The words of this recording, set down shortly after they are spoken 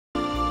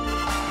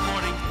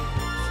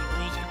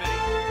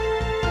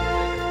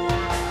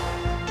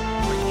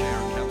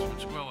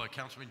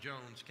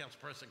Councilman Jones, Council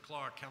President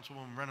Clark,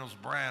 Councilwoman Reynolds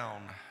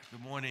Brown. Good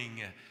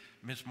morning.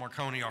 Ms.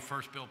 Marconi, our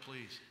first bill,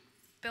 please.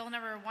 Bill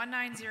number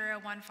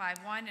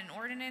 190151, an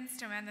ordinance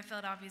to amend the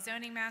Philadelphia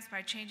zoning maps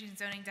by changing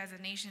zoning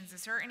designations to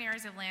certain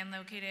areas of land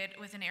located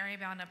within an area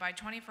bounded by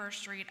 21st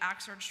Street,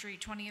 Oxford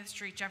Street, 20th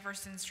Street,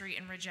 Jefferson Street,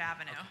 and Ridge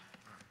Avenue. Okay. All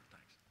right,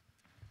 thanks.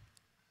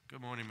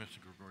 Good morning, Mr.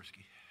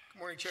 Gregorski. Good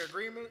morning, Chair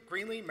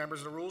Greenlee, members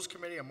of the Rules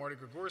Committee. I'm Marty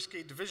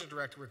Gregorski, Division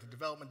Director with the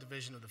Development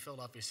Division of the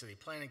Philadelphia City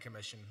Planning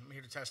Commission. I'm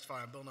here to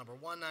testify on Bill number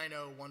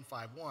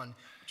 190151,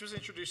 which was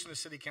introduced in the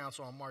City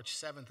Council on March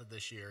 7th of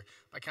this year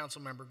by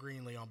Councilmember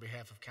Greenlee on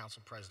behalf of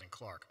Council President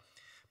Clark.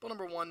 Bill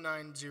number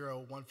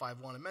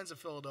 190151 amends the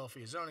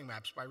Philadelphia zoning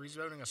maps by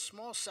rezoning a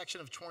small section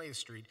of 20th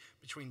Street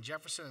between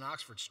Jefferson and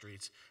Oxford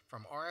Streets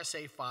from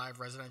RSA 5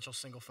 residential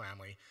single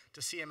family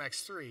to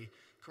CMX 3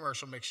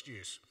 commercial mixed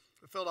use.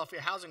 The Philadelphia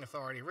Housing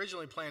Authority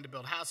originally planned to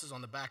build houses on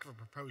the back of a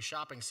proposed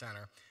shopping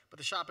center, but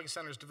the shopping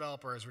center's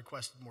developer has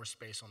requested more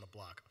space on the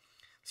block.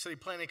 The City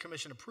Planning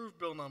Commission approved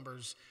bills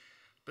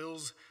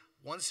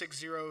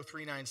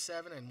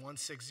 160397 and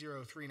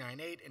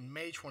 160398 in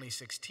May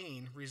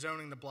 2016,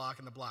 rezoning the block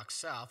and the block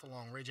south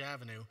along Ridge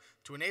Avenue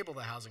to enable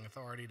the Housing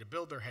Authority to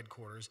build their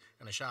headquarters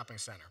and a shopping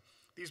center.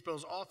 These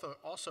bills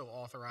also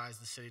authorize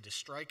the city to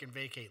strike and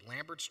vacate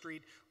Lambert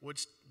Street,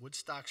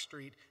 Woodstock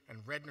Street,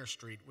 and Redner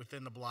Street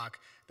within the block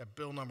that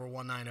Bill number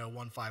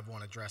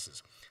 190151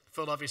 addresses. The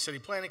Philadelphia City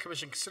Planning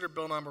Commission considered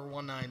Bill number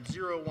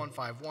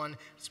 190151 at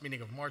its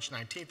meeting of March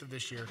 19th of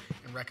this year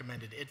and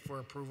recommended it for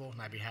approval, and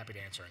I'd be happy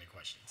to answer any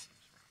questions.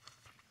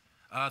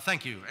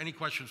 Thank you. Any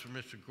questions for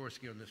Mr.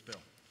 Gregorski on this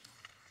bill?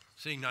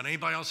 Seeing none.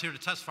 Anybody else here to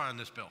testify on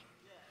this bill?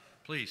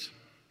 Please.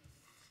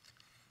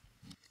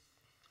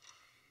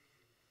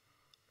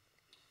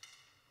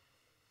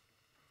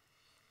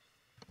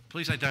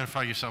 Please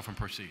identify yourself and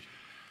proceed.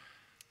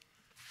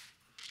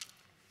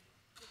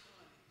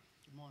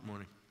 Good morning.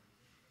 Morning.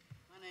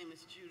 My name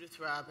is Judith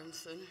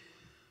Robinson,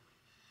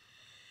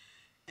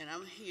 and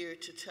I'm here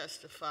to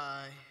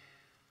testify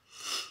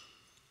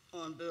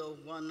on Bill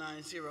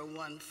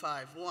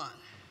 190151.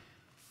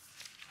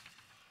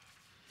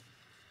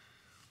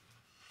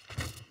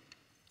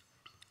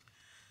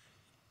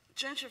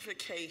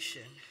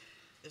 Gentrification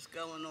is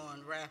going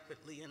on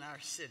rapidly in our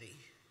city.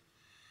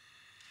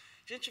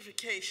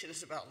 Gentrification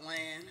is about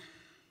land,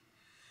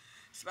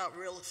 it's about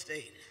real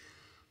estate,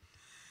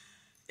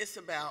 it's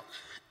about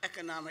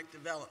economic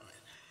development.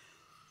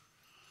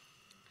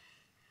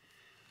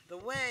 The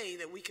way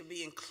that we can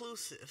be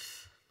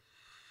inclusive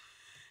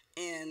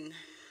in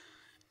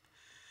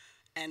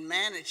and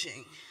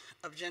managing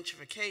of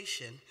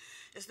gentrification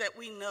is that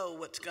we know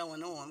what's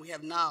going on. We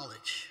have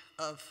knowledge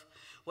of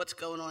what's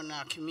going on in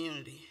our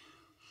community.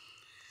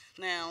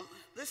 Now,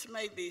 this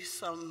may be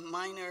some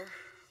minor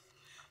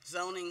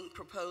zoning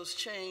proposed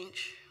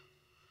change,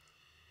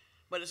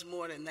 but it's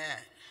more than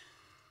that.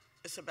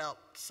 It's about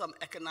some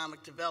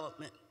economic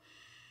development,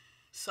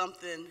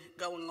 something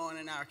going on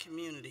in our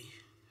community.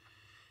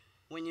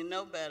 When you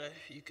know better,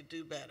 you could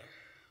do better.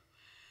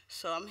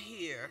 So I'm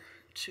here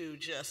to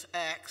just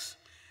ask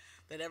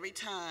that every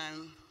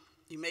time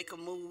you make a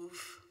move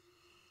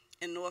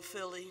in North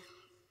Philly,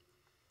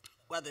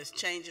 whether it's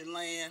changing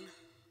land,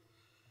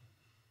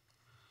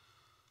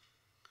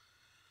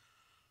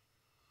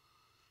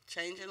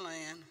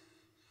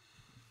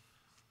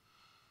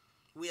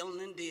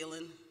 wheeling and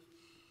dealing,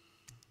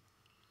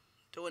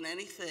 doing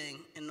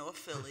anything in North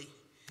Philly,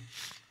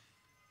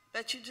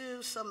 that you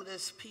do some of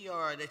this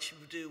PR that you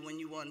do when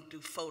you want to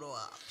do photo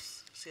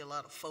ops. I see a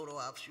lot of photo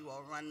ops, you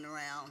all running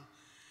around,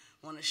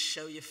 want to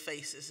show your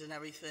faces and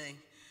everything.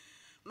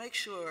 Make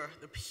sure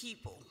the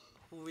people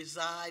who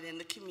reside in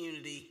the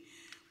community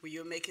where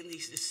you're making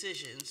these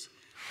decisions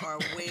are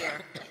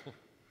aware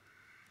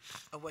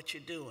of what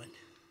you're doing.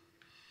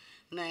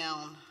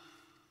 Now,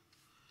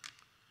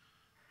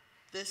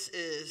 this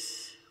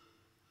is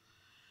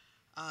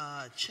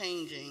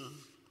changing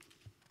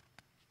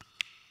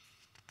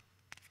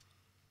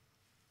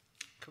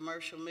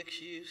commercial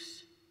mixed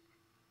use,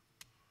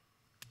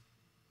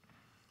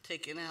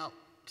 taking out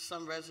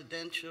some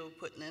residential,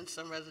 putting in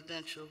some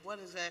residential. What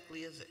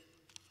exactly is it?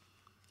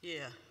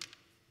 Yeah.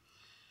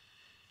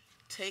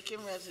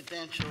 Taking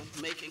residential,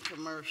 making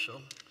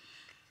commercial,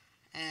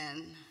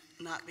 and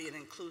not being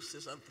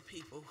inclusive of the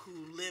people who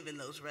live in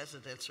those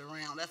residents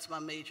around. That's my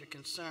major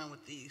concern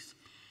with these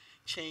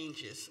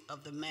changes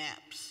of the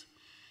maps.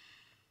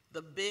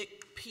 The big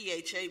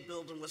PHA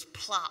building was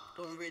plopped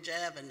on Ridge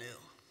Avenue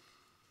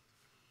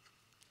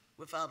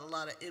without a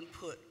lot of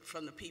input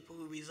from the people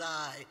who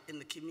reside in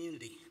the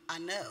community. I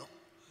know,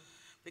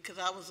 because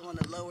I was on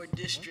the lower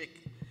district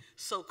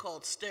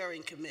so-called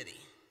steering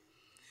committee.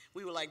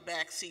 We were like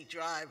backseat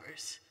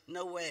drivers.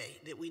 No way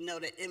did we know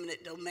that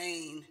eminent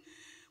domain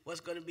was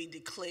going to be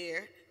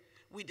declared.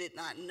 We did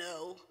not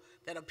know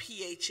that a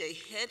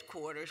PHA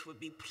headquarters would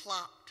be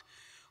plopped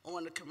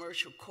on the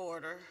commercial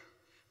corridor,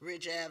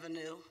 Ridge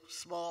Avenue,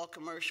 small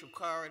commercial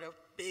corridor,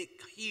 big,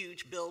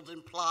 huge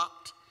building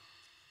plopped.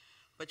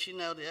 But you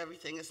know that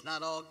everything is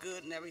not all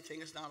good and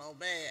everything is not all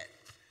bad.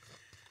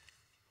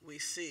 we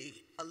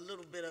see a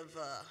little bit of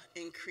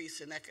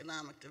increase in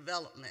economic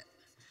development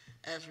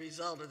as a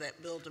result of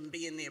that building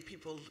being there.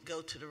 People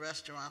go to the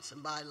restaurants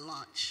and buy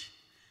lunch,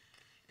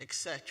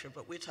 etc.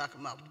 But we're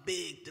talking about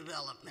big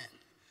development,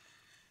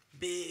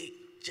 big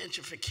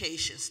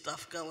gentrification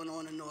stuff going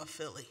on in North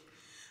Philly.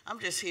 I'm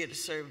just here to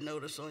serve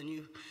notice on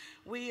you.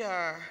 We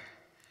are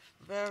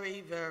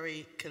very,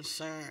 very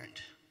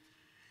concerned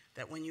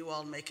that when you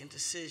all making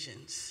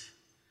decisions,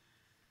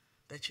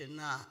 that you're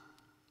not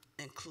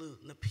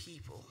including the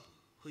people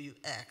who you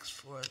ask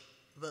for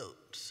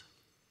votes.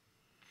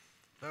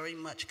 Very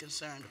much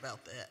concerned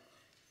about that.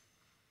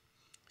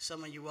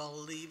 Some of you all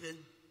are leaving,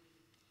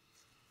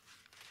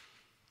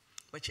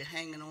 but you're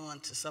hanging on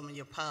to some of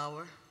your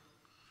power.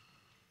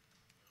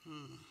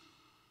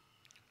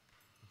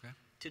 Okay.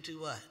 To do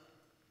what?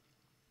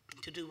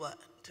 To do what?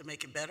 To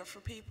make it better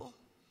for people?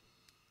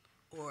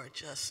 Or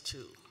just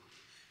to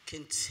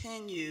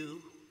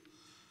continue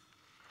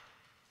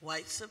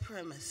white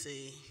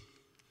supremacy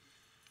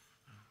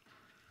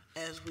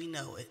as we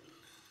know it?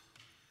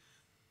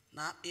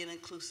 Not being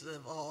inclusive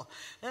of all.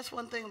 That's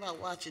one thing about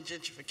watching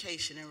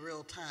gentrification in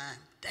real time.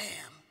 Damn,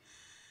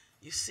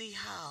 you see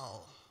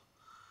how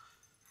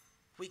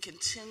we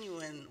continue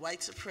in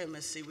white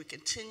supremacy, we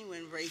continue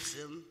in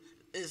racism,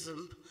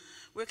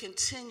 we're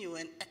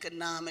continuing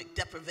economic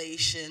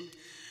deprivation,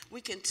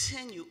 we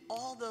continue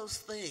all those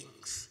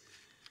things.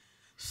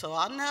 So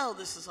I know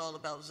this is all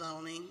about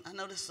zoning. I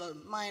know this is a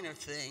minor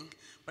thing,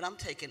 but I'm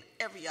taking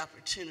every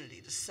opportunity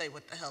to say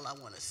what the hell I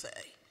want to say.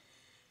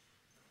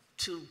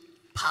 To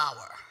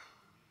power.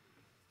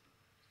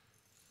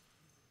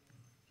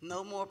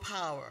 No more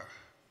power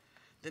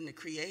than the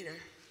Creator.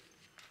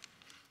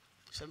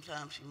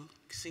 Sometimes you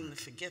seem to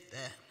forget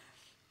that.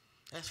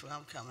 That's where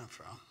I'm coming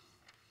from.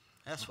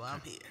 That's why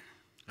I'm here.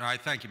 All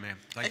right, thank you, ma'am.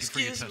 Thank you for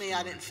your Excuse testimony. me,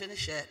 I didn't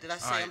finish yet. Did I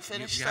say All right, I'm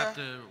finished, you sir? have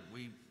to,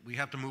 we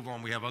have to move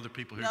on. We have other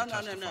people here to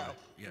testify. No.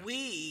 Yeah.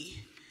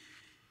 We,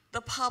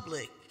 the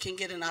public, can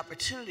get an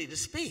opportunity to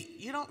speak.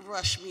 You don't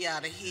rush me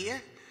out of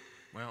here.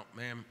 Well,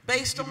 ma'am,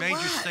 Based you on made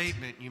what? your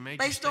statement. You made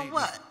Based your on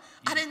statement. what?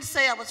 I didn't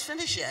say I was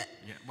finished yet.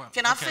 Yeah, well,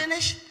 Can I okay.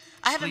 finish?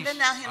 I haven't been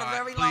down here in a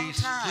very long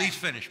time. Please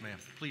finish, ma'am.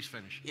 Please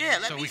finish. Yeah,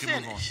 so we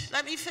can move on.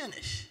 Let me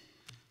finish.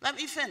 Let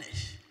me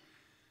finish.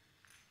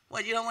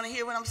 What, you don't want to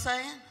hear what I'm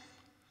saying?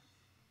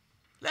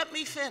 Let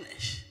me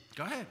finish.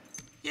 Go ahead.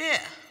 Yeah,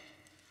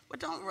 but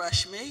don't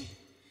rush me.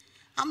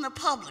 I'm the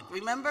public,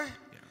 remember?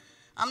 Yeah.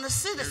 I'm the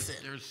citizen.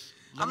 There's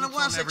I'm the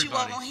limits ones on that you all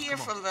everybody. don't hear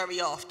Come on. from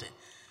very often.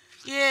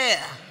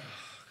 Yeah,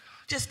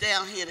 just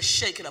down here to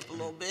shake it up a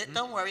little bit.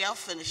 Don't worry, I'll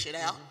finish it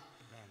out.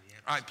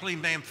 All right,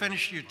 please, ma'am,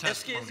 finish your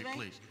testimony, Excuse me?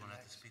 please.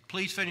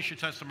 Please finish your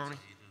testimony.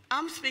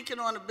 I'm speaking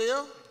on a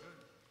bill.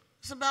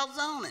 It's about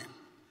zoning,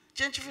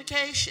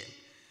 gentrification,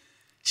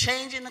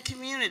 changing the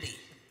community,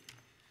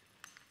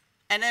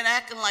 and then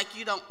acting like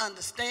you don't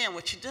understand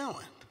what you're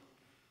doing.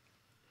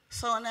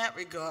 So in that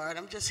regard,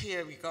 I'm just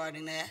here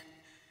regarding that.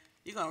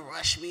 You're gonna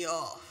rush me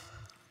off.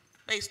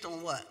 Based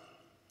on what?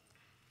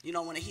 You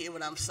don't wanna hear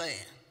what I'm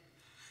saying.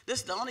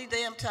 This is the only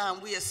damn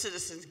time we as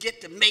citizens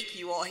get to make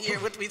you all hear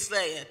what we're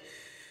saying,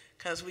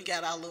 because we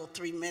got our little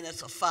 3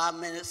 minutes or 5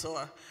 minutes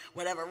or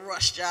whatever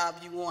rush job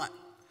you want.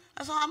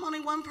 That's all. I'm only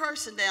one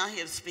person down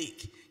here to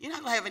speak. You're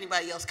not gonna have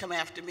anybody else come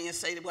after me and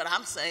say what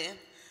I'm saying.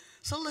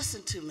 So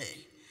listen to me,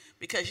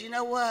 because you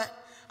know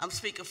what? I'm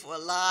speaking for a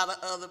lot of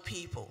other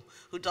people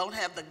who don't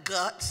have the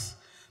guts,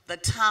 the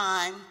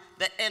time,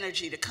 the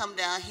energy to come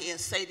down here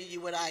and say to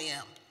you what I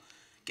am.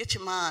 Get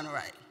your mind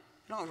right.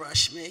 Don't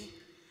rush me.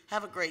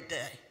 Have a great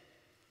day.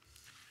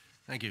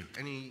 Thank you.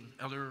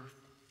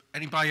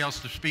 Anybody else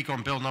to speak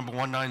on bill number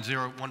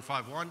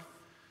 190151?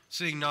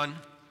 Seeing none,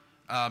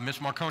 Ms.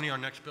 Marconi, our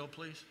next bill,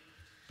 please.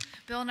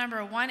 Bill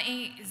number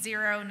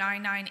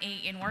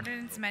 180998, an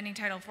ordinance amending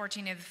Title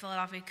 14 of the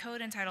Philadelphia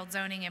Code entitled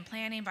Zoning and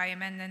Planning by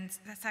amending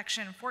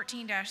Section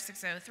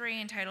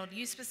 14-603 entitled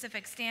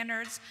Use-Specific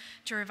Standards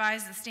to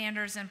revise the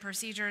standards and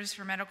procedures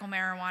for medical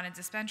marijuana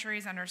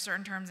dispensaries under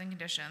certain terms and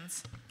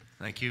conditions.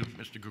 Thank you.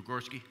 Mr.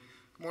 Gregorski.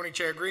 Good morning,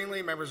 Chair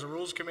Greenlee, members of the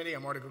Rules Committee.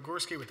 I'm Marty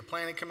Gregorski with the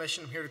Planning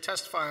Commission. I'm here to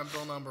testify on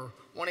bill number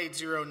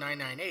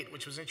 180998,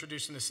 which was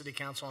introduced in the City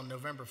Council on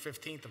November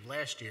 15th of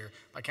last year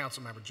by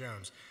Councilmember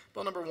Jones.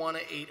 Bill number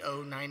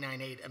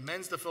 180998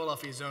 amends the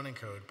Philadelphia Zoning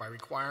Code by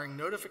requiring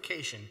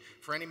notification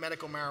for any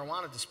medical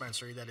marijuana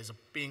dispensary that is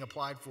being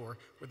applied for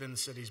within the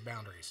city's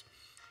boundaries.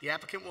 The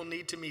applicant will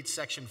need to meet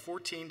Section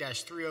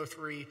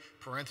 14-303,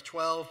 parent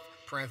 12,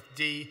 parent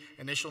D,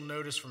 initial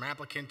notice from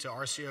applicant to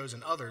RCOs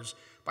and others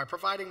by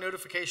providing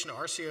notification to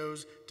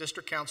RCOs,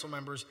 district council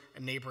members,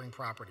 and neighboring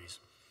properties.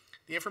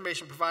 The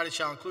information provided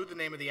shall include the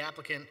name of the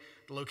applicant,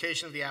 the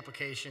location of the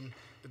application,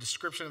 the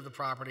description of the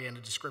property, and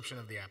a description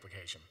of the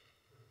application.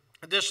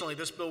 Additionally,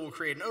 this bill will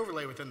create an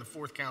overlay within the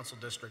 4th Council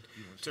District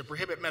to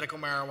prohibit medical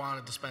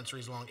marijuana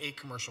dispensaries along 8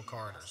 commercial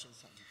corridors.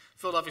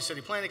 Philadelphia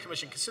City Planning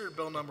Commission considered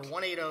bill number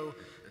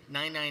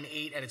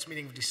 180998 at its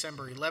meeting of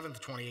December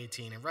 11th,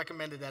 2018, and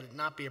recommended that it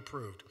not be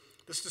approved.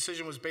 This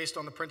decision was based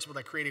on the principle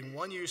that creating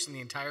one use in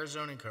the entire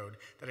zoning code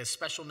that has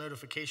special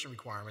notification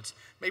requirements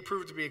may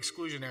prove to be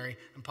exclusionary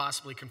and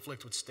possibly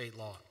conflict with state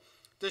law.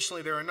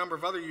 Additionally, there are a number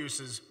of other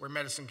uses where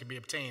medicine can be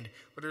obtained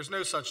where there is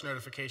no such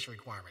notification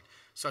requirement,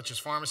 such as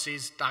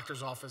pharmacies,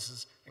 doctor's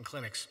offices, and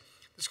clinics.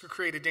 This could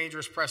create a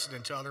dangerous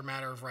precedent to other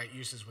matter of right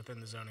uses within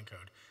the zoning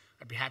code.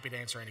 I'd be happy to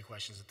answer any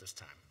questions at this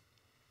time.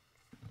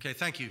 Okay,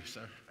 thank you,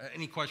 sir.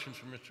 Any questions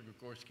from Mr.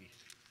 Gregorski?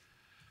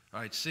 All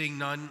right, seeing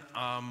none,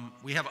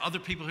 we have other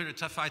people here to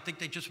testify. I think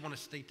they just want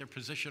to state their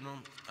position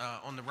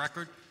on the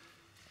record.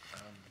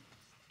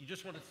 You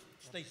just want to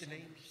state the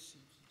names,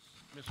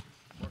 Ms.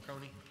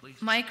 Marconi,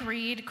 please. Mike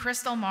Reed,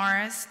 Crystal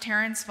Morris,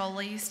 Terrence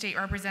Foley, State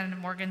Representative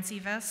Morgan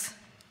Cephas.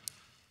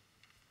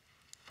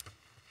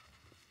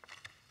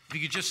 If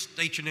you could just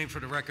state your name for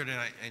the record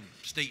and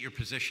state your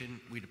position,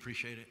 we'd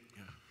appreciate it.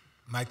 Yeah.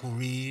 Michael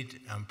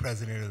Reed, I'm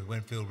president of the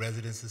Winfield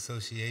Residents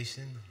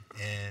Association,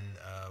 and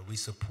we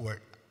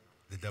support,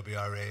 the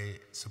WRA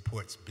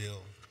supports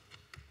bill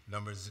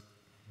numbers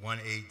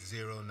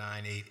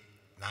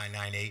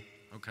 18098-998.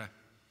 Okay.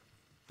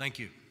 Thank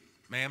you.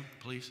 Ma'am,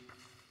 please.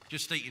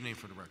 Just state your name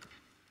for the record.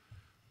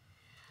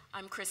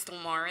 I'm Crystal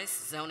Morris,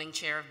 zoning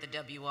chair of the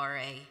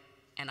WRA,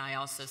 and I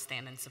also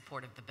stand in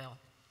support of the bill.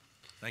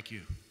 Thank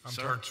you. I'm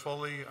Sir? Terrence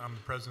Foley. I'm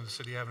the president of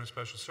the City Avenue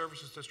Special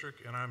Services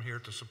District, and I'm here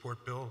to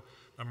support bill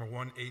number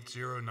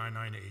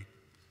 180998.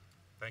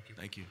 Thank you.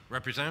 Thank you.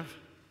 Representative?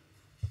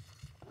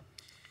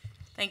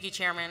 Thank you,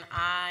 Chairman.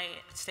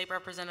 State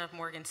Representative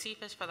Morgan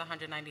Cephas for the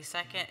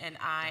 192nd, and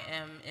I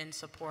am in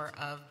support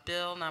of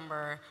bill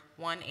number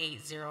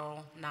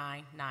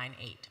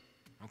 180998.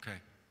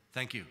 Okay.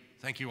 Thank you.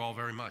 Thank you all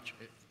very much.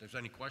 If there's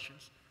any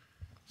questions?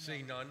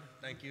 Seeing none,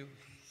 thank you.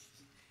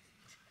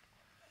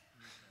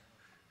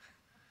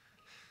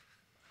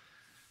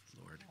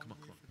 Lord, come on.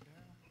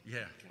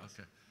 Yeah,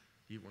 okay.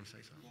 You want to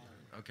say something?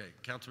 Okay.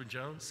 Councilman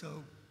Jones?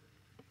 So,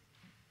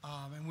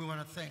 and we want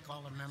to thank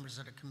all the members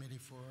of the committee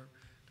for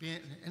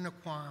being in the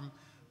quorum.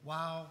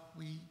 While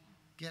we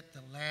get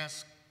the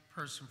last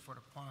person for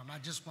the quorum, I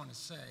just want to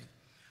say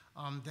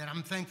that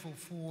I'm thankful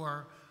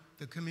for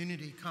the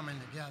community coming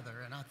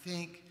together. And I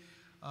think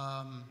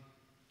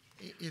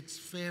it's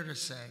fair to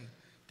say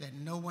that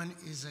no one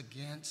is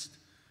against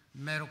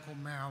medical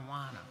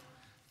marijuana.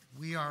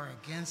 We are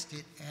against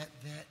it at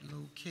that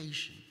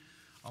location.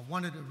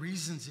 One of the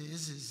reasons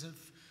is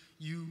if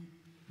you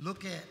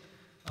look at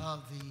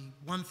the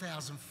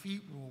 1,000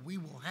 feet rule, we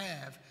will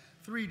have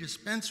 3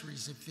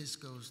 dispensaries if this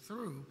goes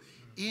through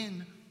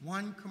in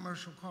one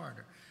commercial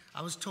corridor.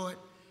 I was taught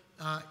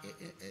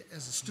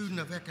as a student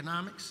of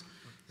economics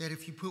that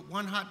if you put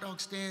 1 hot dog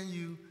stand,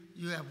 you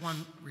have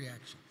 1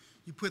 reaction.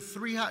 You put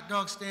 3 hot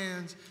dog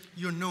stands,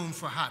 you're known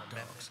for hot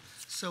dogs.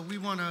 So we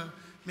want to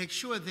make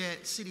sure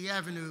that City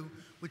Avenue,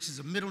 which is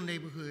a middle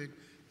neighborhood,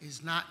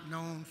 is not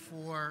known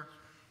for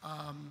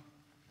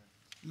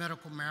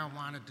medical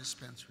marijuana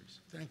dispensaries.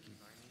 Thank you,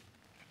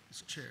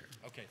 Mr. Chair.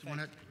 Okay, we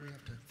have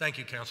to. Thank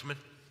you, Councilman.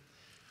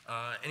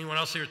 Anyone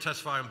else here to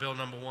testify on bill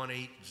number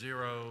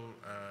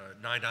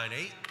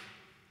 180998?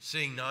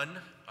 Seeing none,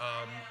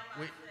 I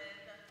was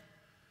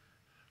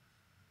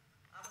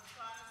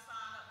trying to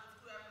sign up with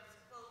whoever's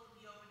supposed to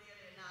be over there,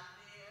 they're not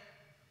there.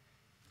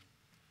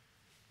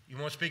 you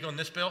want to speak on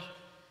this bill?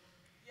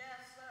 Yes,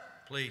 sir.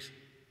 Please.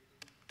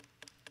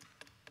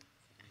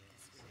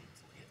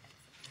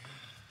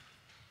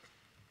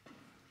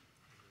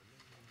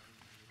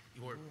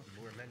 We're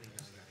amending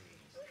this,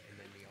 and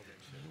then the other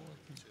two.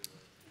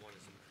 One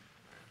is,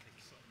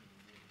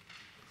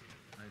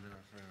 I know,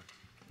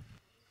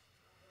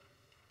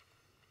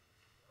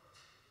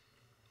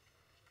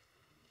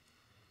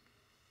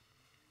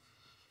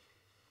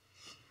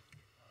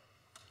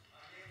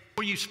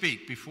 Before you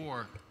speak,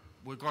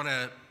 we're going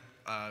to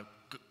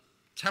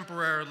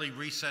temporarily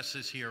recess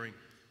this hearing,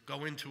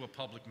 go into a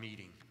public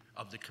meeting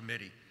of the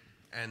committee,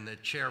 and the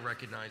chair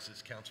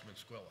recognizes Councilman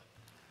Squilla.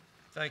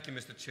 Thank you,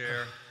 Mr.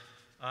 Chair.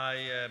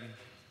 I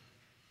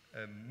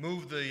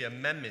move the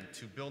amendment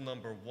to bill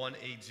number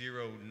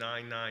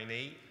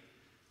 180998.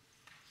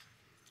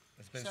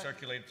 It's been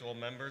circulated to all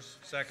members.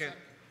 Second.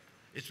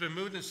 It's been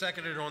moved and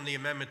seconded on the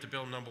amendment to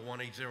bill number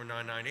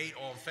 180998.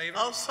 All in favor?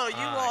 Oh, so you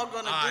all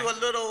going to do a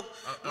little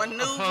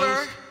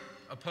maneuver?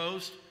 Opposed?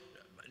 Opposed?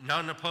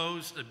 None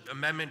opposed. The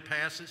amendment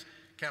passes.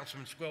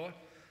 Councilman Squilla?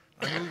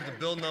 I move the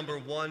bill number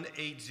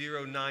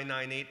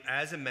 180998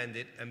 as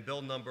amended and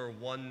bill number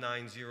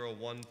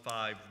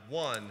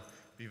 190151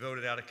 be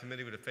voted out of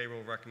committee with a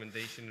favorable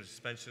recommendation of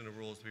suspension of the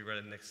rules to be read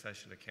at the next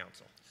session of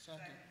council.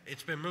 Second.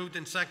 It's been moved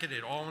and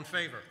seconded. All in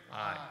favor?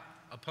 Aye.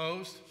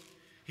 Opposed?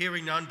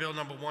 Hearing none, bill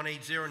number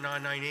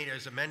 180998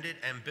 as amended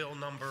and bill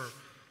number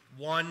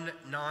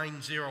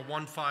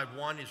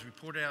 190151 is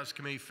reported out as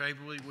committee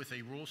favorably with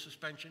a rule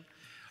suspension.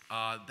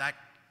 That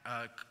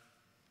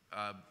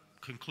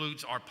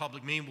concludes our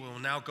public meeting. We will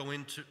now go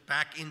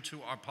back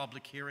into our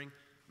public hearing.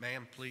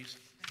 Ma'am, please.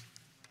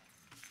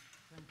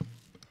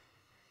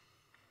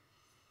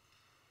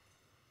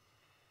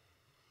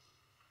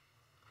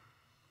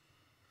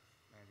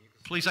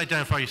 Please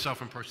identify yourself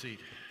and proceed.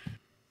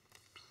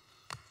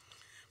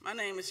 My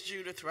name is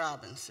Judith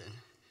Robinson.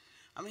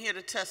 I'm here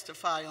to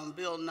testify on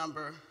bill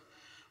number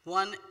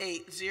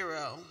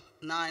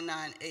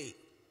 180998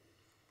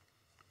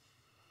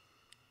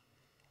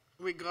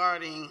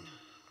 regarding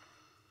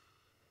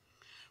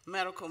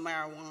medical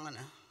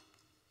marijuana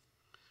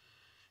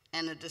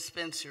and the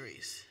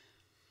dispensaries.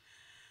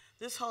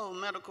 This whole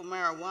medical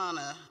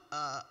marijuana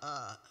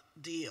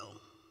deal,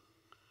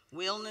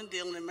 wheeling and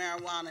dealing in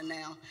marijuana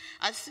now,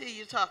 I see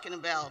you talking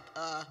about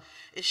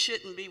it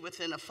shouldn't be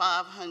within a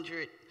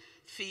 500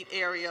 feet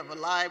area of a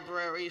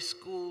library,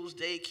 schools,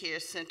 daycare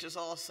centers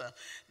also.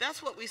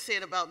 That's what we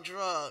said about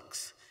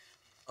drugs,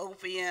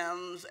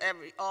 opiums,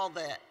 all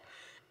that.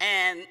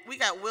 And we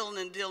got wheeling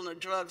and dealing of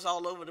drugs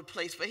all over the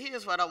place. But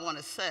here's what I want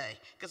to say,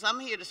 because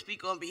I'm here to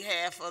speak on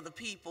behalf of the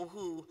people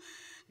who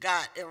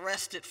got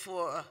arrested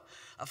for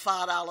a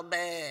 $5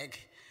 bag,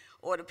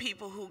 or the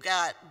people who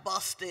got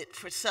busted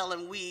for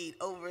selling weed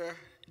over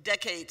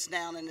decades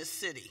now in this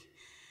city.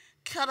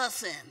 Cut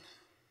us in.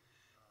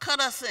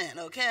 Cut us in,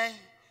 okay?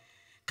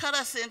 Cut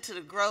us into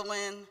the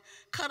growing,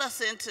 cut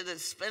us into the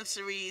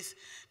dispensaries,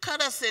 cut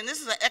us in.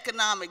 This is an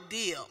economic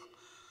deal.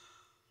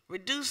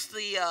 Reduce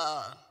the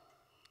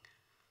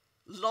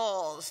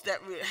laws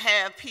that would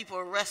have people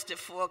arrested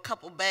for a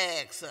couple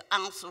bags, an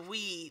ounce of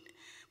weed,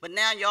 but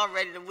now y'all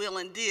ready to wheel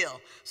and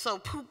deal. So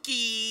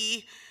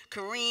Pookie,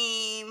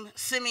 Kareem,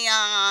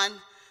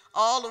 Simeon,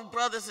 all the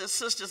brothers and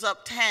sisters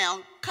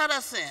uptown, cut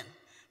us in.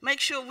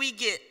 Make sure we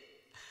get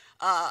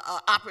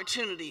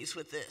opportunities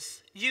with this.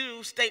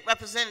 You state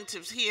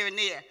representatives here and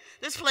there,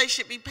 this place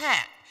should be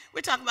packed.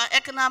 We're talking about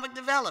economic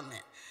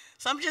development.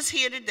 So I'm just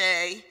here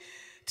today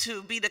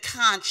to be the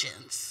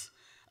conscience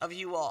of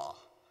you all.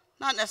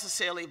 Not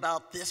necessarily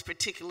about this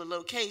particular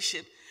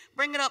location.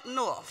 Bring it up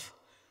north.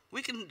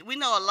 We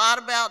know a lot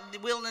about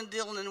wheeling and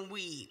dealing and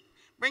weed.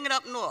 Bring it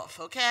up north,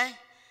 okay?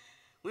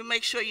 We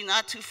make sure you're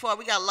not too far.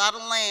 We got a lot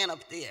of land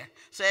up there.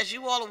 So as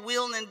you all are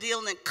wheeling and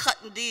dealing and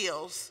cutting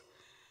deals,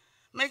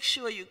 make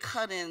sure you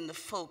cut in the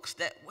folks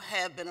that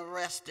have been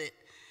arrested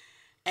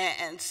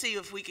and see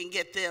if we can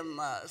get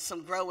them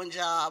some growing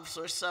jobs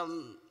or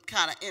some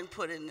kind of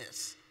input in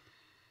this.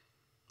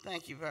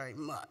 Thank you very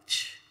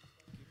much.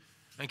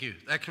 Thank you.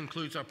 That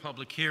concludes our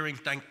public hearing.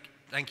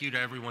 Thank you to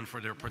everyone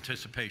for their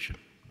participation.